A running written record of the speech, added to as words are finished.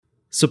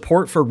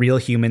Support for Real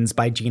Humans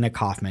by Gina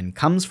Kaufman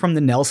comes from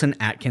the Nelson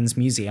Atkins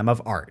Museum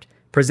of Art,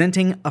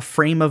 presenting A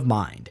Frame of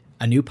Mind,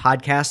 a new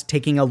podcast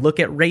taking a look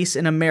at race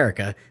in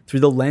America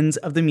through the lens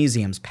of the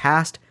museum's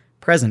past,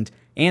 present,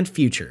 and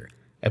future.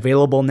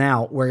 Available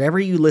now wherever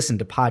you listen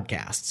to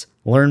podcasts.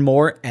 Learn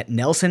more at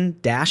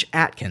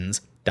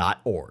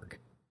nelson-atkins.org.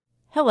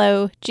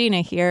 Hello,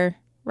 Gina here.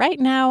 Right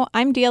now,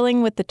 I'm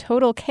dealing with the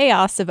total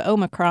chaos of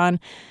Omicron.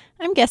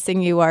 I'm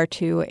guessing you are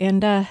too,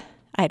 and I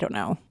don't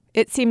know.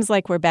 It seems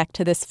like we're back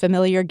to this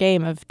familiar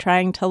game of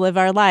trying to live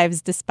our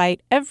lives despite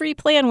every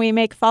plan we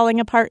make falling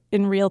apart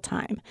in real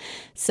time.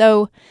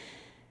 So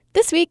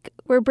this week,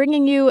 we're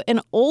bringing you an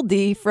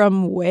oldie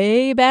from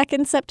way back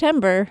in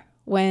September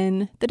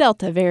when the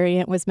Delta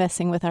variant was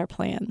messing with our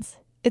plans.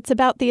 It's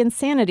about the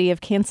insanity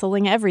of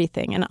canceling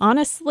everything. And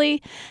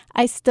honestly,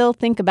 I still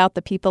think about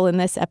the people in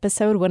this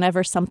episode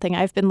whenever something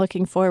I've been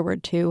looking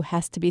forward to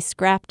has to be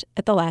scrapped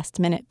at the last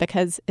minute,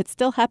 because it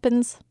still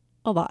happens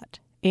a lot.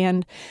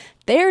 And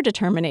their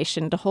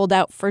determination to hold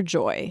out for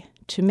joy,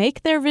 to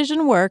make their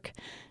vision work,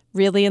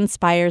 really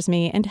inspires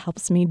me and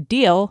helps me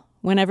deal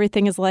when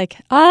everything is like,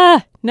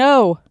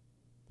 no.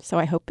 So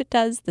I hope it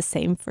does the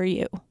same for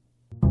you.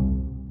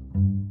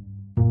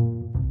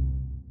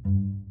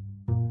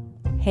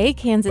 Hey,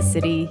 Kansas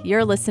City,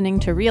 you're listening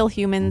to Real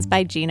Humans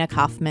by Gina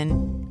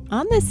Kaufman.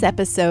 On this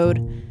episode,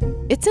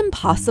 it's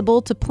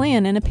impossible to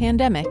plan in a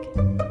pandemic,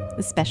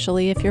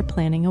 especially if you're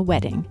planning a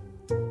wedding.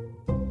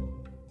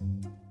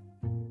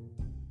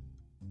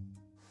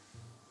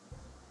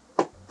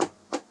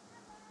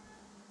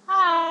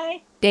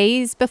 Hi.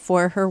 Days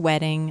before her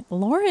wedding,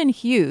 Lauren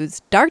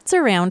Hughes darts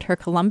around her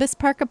Columbus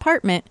Park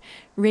apartment,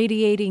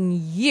 radiating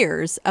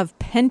years of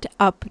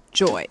pent-up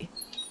joy.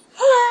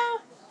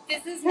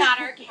 This is not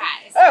our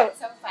cat. Isn't Oh. that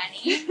so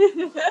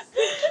funny?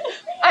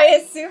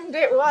 I assumed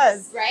it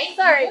was. Right?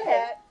 Sorry, Good.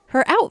 Kat.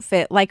 Her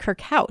outfit, like her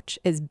couch,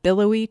 is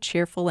billowy,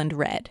 cheerful, and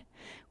red.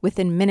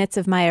 Within minutes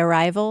of my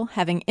arrival,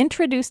 having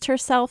introduced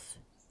herself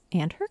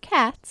and her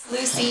cats,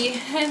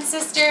 Lucy and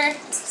sister.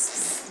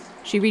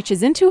 she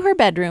reaches into her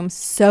bedroom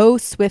so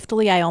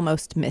swiftly I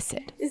almost miss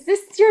it. Is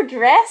this your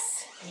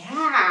dress?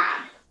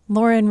 Yeah.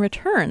 Lauren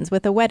returns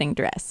with a wedding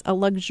dress, a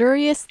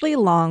luxuriously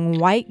long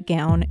white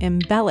gown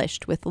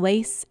embellished with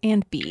lace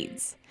and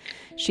beads.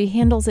 She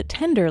handles it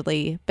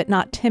tenderly, but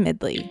not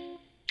timidly.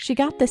 She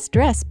got this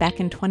dress back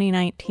in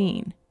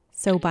 2019,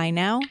 so by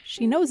now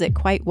she knows it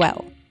quite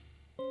well.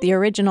 The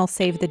original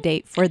save the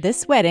date for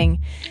this wedding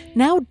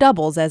now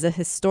doubles as a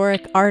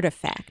historic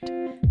artifact.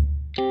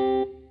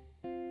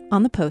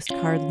 On the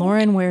postcard,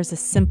 Lauren wears a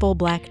simple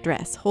black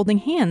dress, holding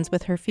hands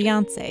with her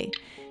fiancé,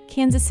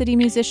 Kansas City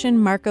musician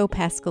Marco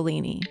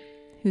Pasqualini,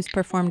 who's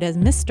performed as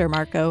Mr.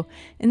 Marco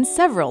in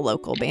several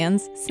local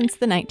bands since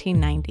the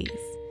 1990s.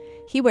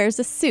 He wears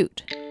a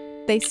suit.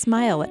 They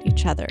smile at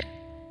each other.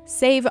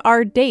 Save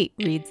our date,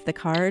 reads the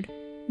card.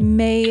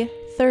 May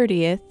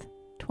 30th,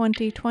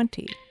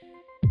 2020.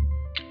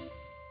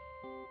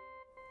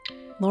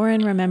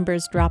 Lauren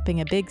remembers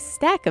dropping a big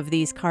stack of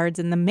these cards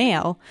in the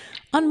mail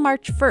on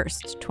March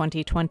 1st,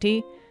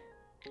 2020,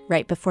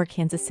 right before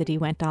Kansas City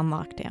went on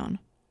lockdown.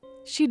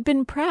 She'd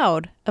been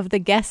proud of the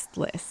guest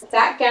list.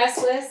 That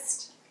guest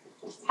list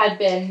had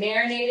been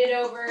marinated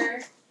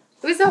over.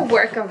 It was a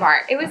work of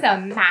art. It was a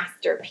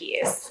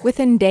masterpiece.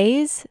 Within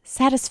days,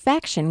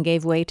 satisfaction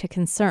gave way to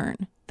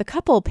concern. The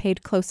couple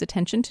paid close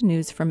attention to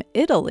news from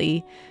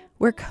Italy,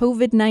 where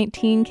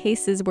COVID-19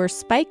 cases were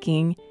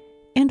spiking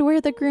and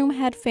where the groom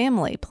had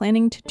family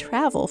planning to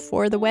travel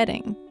for the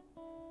wedding.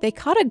 They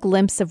caught a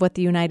glimpse of what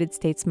the United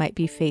States might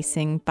be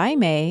facing by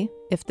May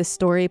if the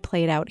story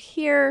played out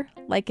here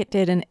like it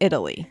did in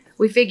Italy.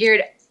 We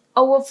figured,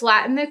 we'll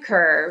flatten the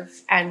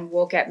curve and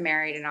we'll get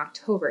married in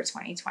October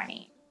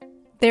 2020.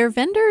 Their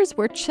vendors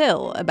were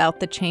chill about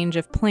the change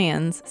of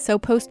plans, so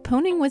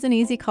postponing was an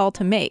easy call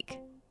to make.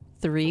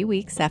 3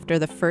 weeks after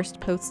the first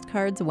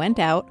postcards went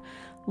out,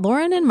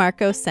 Lauren and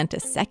Marco sent a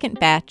second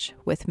batch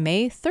with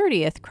May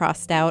 30th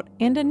crossed out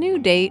and a new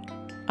date,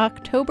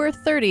 October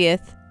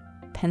 30th,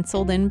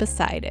 penciled in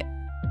beside it.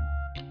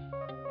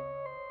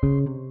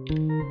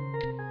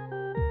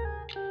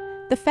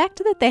 The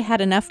fact that they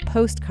had enough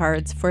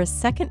postcards for a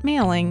second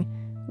mailing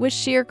was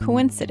sheer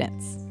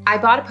coincidence. I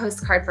bought a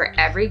postcard for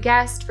every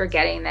guest,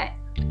 forgetting that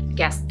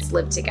guests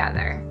live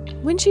together.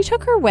 When she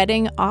took her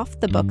wedding off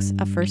the books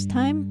a first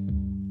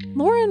time,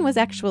 Lauren was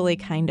actually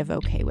kind of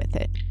okay with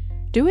it.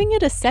 Doing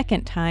it a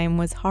second time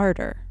was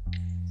harder.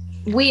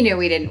 We knew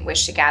we didn't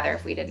wish to gather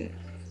if we didn't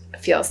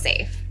feel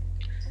safe.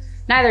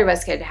 Neither of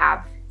us could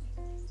have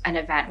an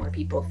event where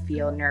people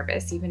feel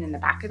nervous, even in the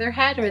back of their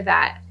head, or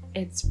that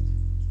it's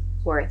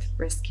worth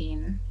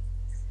risking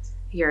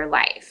your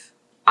life.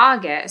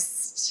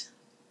 August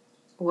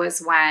was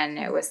when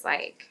it was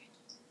like,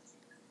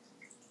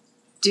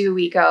 do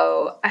we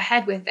go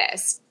ahead with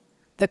this?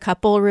 The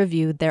couple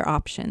reviewed their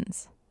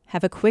options.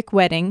 Have a quick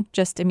wedding,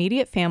 just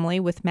immediate family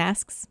with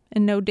masks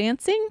and no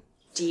dancing?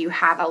 Do you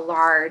have a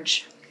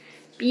large,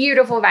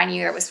 beautiful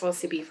venue that was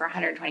supposed to be for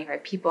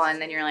 125 people,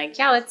 and then you're like,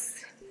 yeah,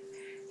 let's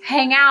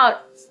hang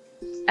out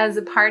as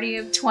a party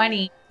of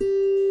 20?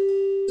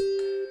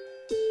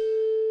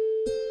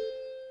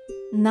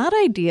 Not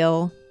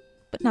ideal,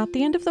 but not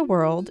the end of the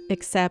world,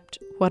 except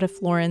what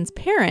if Lauren's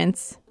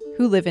parents,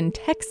 who live in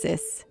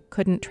Texas,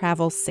 couldn't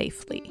travel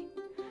safely?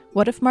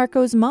 What if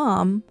Marco's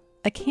mom,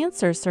 a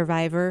cancer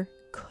survivor,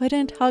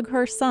 couldn't hug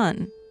her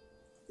son?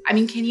 I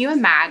mean, can you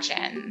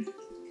imagine?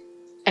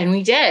 And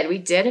we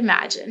did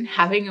imagine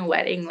having a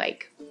wedding,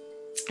 like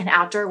an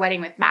outdoor wedding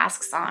with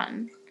masks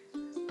on,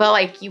 but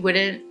like you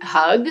wouldn't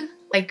hug?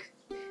 Like,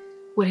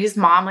 would his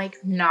mom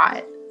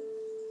not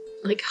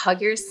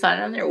hug your son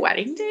on their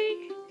wedding day?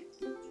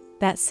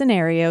 That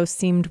scenario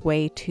seemed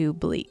way too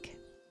bleak.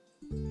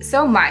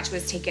 So much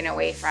was taken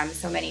away from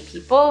so many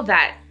people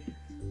that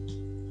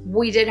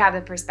we did have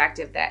the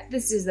perspective that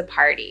this is a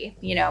party.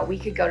 You know, we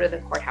could go to the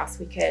courthouse,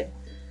 we could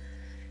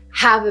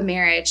have a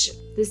marriage.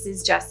 This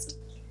is just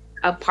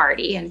a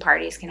party, and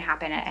parties can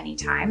happen at any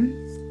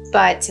time.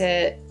 But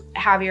to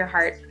have your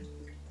heart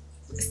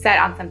set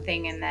on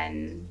something and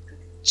then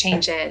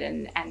change it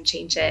and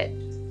change it,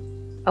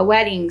 a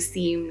wedding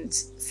seemed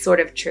sort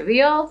of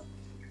trivial,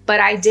 but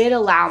I did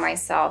allow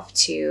myself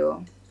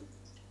to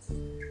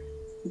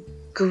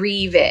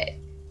grieve it.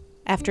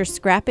 After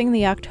scrapping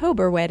the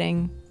October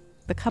wedding,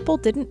 the couple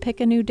didn't pick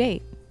a new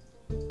date.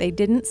 They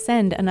didn't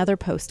send another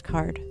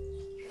postcard.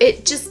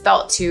 It just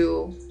felt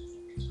too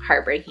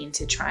heartbreaking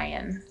to try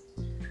and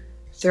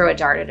throw a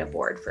dart at a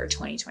board for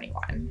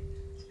 2021.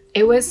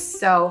 It was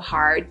so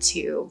hard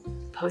to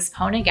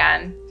postpone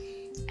again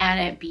and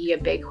it be a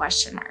big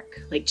question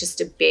mark, like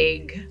just a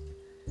big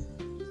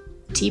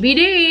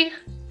TBD.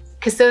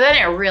 Because so then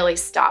it really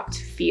stopped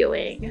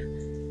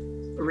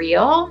feeling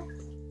real.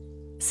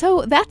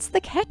 So that's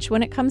the catch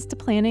when it comes to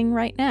planning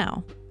right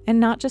now. And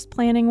not just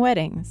planning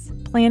weddings,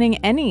 planning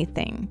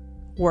anything.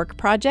 Work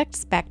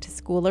projects, back to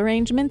school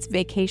arrangements,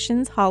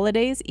 vacations,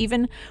 holidays,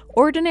 even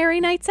ordinary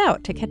nights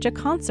out to catch a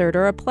concert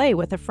or a play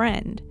with a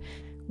friend.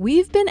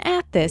 We've been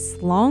at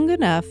this long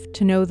enough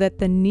to know that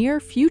the near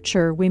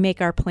future we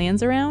make our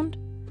plans around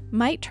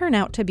might turn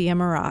out to be a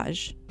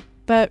mirage.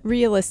 But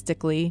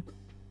realistically,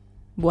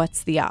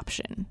 what's the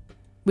option?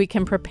 We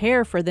can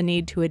prepare for the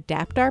need to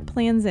adapt our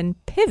plans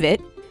and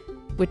pivot,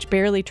 which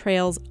barely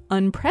trails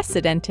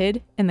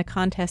unprecedented in the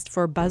contest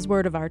for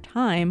buzzword of our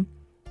time.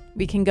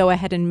 We can go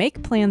ahead and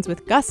make plans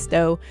with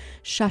gusto,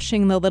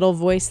 shushing the little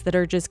voice that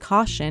urges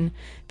caution,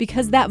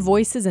 because that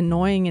voice is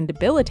annoying and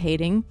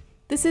debilitating.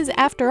 This is,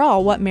 after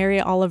all, what Mary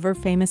Oliver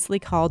famously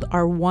called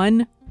our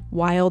one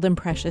wild and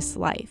precious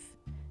life.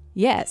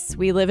 Yes,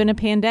 we live in a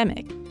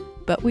pandemic,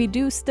 but we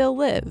do still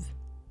live.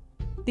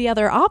 The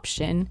other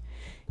option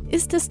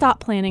is to stop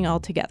planning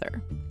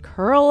altogether.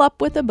 Curl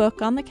up with a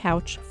book on the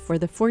couch for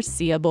the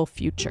foreseeable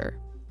future.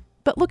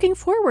 But looking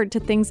forward to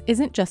things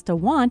isn't just a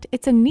want,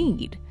 it's a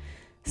need.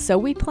 So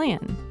we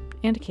plan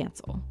and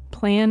cancel,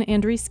 plan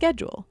and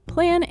reschedule,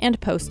 plan and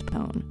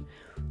postpone.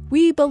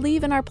 We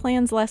believe in our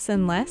plans less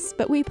and less,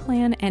 but we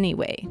plan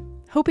anyway,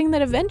 hoping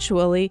that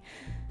eventually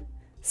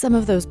some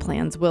of those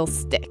plans will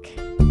stick.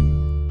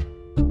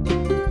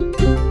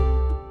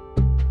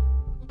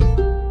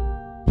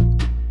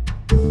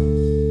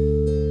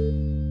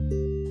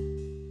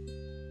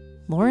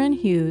 Lauren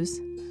Hughes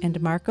and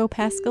Marco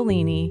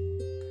Pasqualini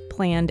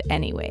planned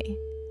anyway.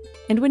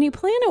 And when you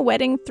plan a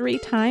wedding 3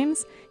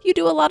 times, you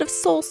do a lot of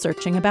soul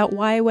searching about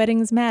why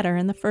weddings matter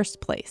in the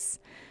first place.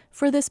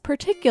 For this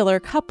particular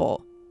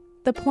couple,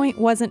 the point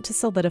wasn't to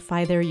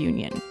solidify their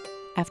union.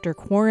 After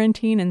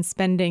quarantine and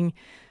spending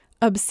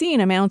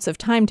obscene amounts of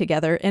time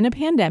together in a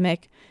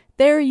pandemic,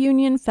 their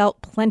union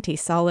felt plenty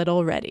solid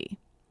already.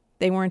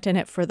 They weren't in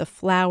it for the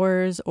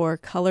flowers or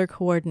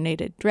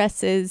color-coordinated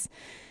dresses.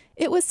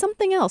 It was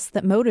something else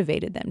that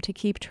motivated them to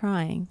keep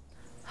trying.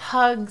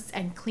 Hugs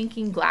and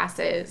clinking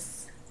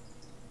glasses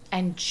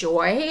and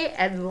joy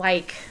and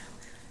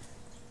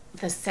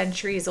the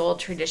centuries-old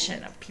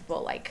tradition of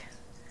people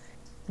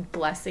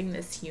blessing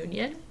this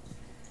union.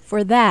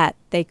 For that,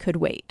 they could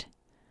wait.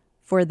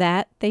 For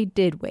that, they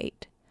did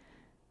wait.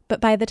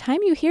 But by the time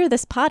you hear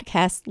this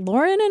podcast,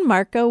 Lauren and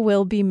Marco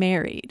will be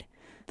married.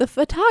 The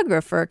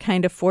photographer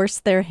kind of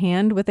forced their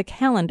hand with a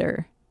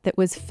calendar that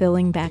was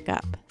filling back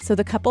up. So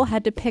the couple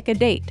had to pick a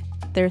date,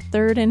 their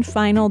third and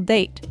final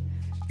date,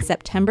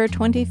 September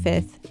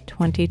 25th,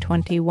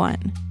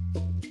 2021.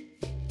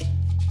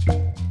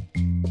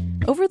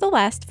 Over the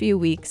last few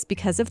weeks,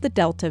 because of the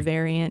Delta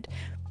variant,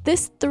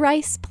 this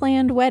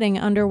thrice-planned wedding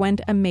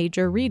underwent a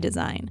major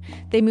redesign.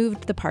 They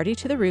moved the party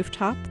to the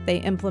rooftop, they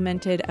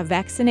implemented a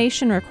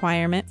vaccination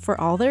requirement for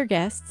all their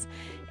guests,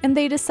 and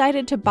they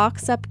decided to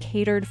box up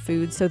catered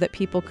food so that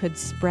people could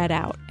spread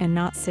out and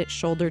not sit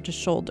shoulder to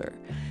shoulder.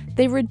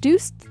 They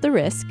reduced the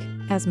risk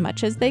as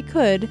much as they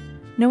could,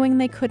 knowing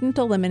they couldn't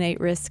eliminate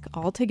risk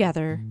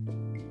altogether,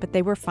 but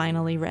they were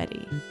finally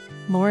ready.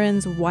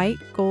 Lauren's white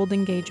gold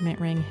engagement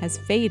ring has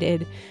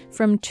faded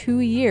from 2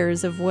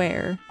 years of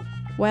wear,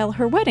 while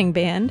her wedding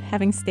band,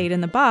 having stayed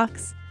in the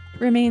box,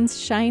 remains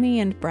shiny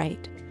and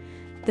bright.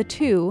 The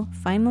two,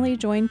 finally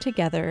joined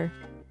together,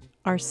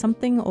 are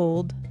something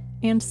old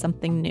and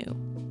something new.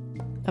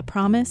 A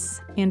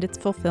promise and its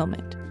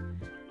fulfillment.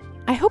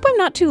 I hope I'm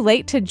not too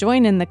late to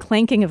join in the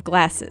clanking of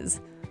glasses.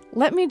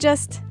 Let me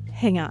just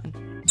hang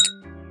on.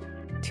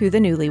 To the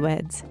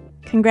newlyweds,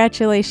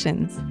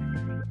 congratulations.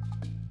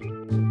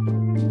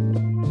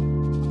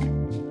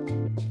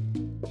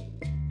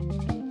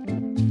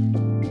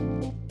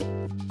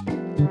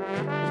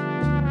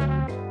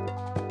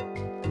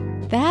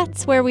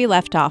 That's where we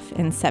left off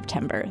in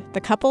September.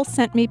 The couple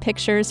sent me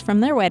pictures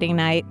from their wedding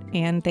night,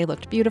 and they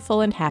looked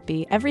beautiful and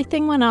happy.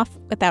 Everything went off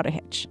without a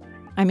hitch.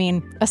 I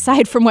mean,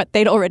 aside from what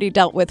they'd already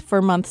dealt with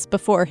for months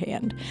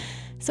beforehand.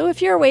 So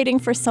if you're waiting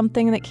for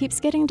something that keeps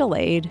getting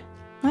delayed,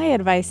 my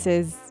advice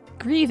is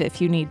grieve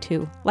if you need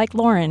to, like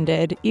Lauren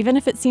did, even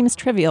if it seems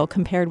trivial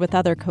compared with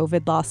other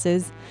COVID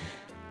losses.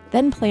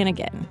 Then plan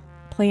again.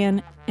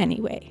 Plan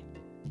anyway.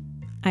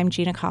 I'm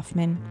Gina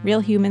Kaufman. Real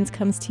Humans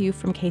comes to you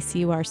from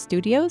KCUR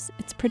Studios.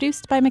 It's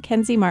produced by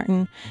Mackenzie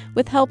Martin,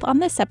 with help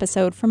on this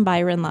episode from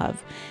Byron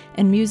Love,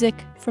 and music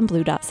from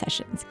Blue Dot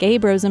Sessions.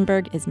 Gabe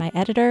Rosenberg is my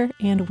editor,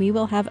 and we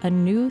will have a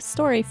new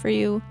story for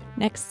you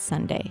next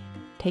Sunday.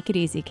 Take it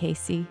easy,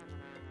 Casey.